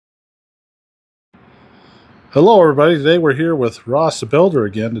Hello everybody, today we're here with Ross the Builder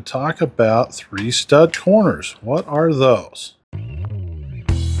again to talk about 3-stud corners. What are those?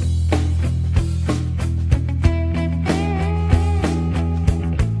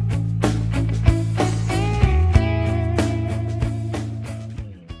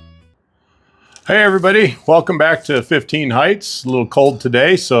 Hey everybody, welcome back to 15 Heights. A little cold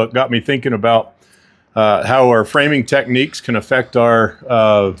today, so it got me thinking about how our framing techniques can affect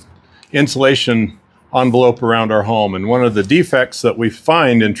our insulation envelope around our home. And one of the defects that we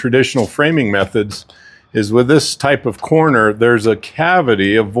find in traditional framing methods is with this type of corner, there's a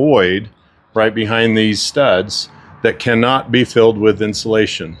cavity, a void right behind these studs that cannot be filled with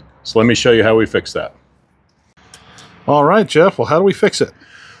insulation. So let me show you how we fix that. All right, Jeff, well, how do we fix it?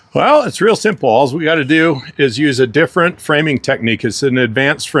 Well, it's real simple. All we got to do is use a different framing technique. It's an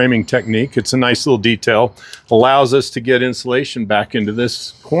advanced framing technique. It's a nice little detail. Allows us to get insulation back into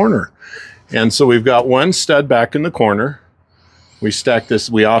this corner. And so we've got one stud back in the corner. We stack this,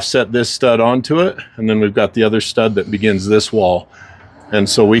 we offset this stud onto it, and then we've got the other stud that begins this wall. And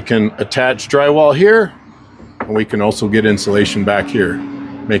so we can attach drywall here, and we can also get insulation back here,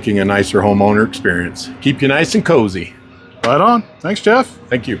 making a nicer homeowner experience. Keep you nice and cozy. Right on. Thanks, Jeff.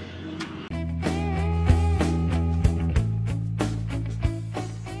 Thank you.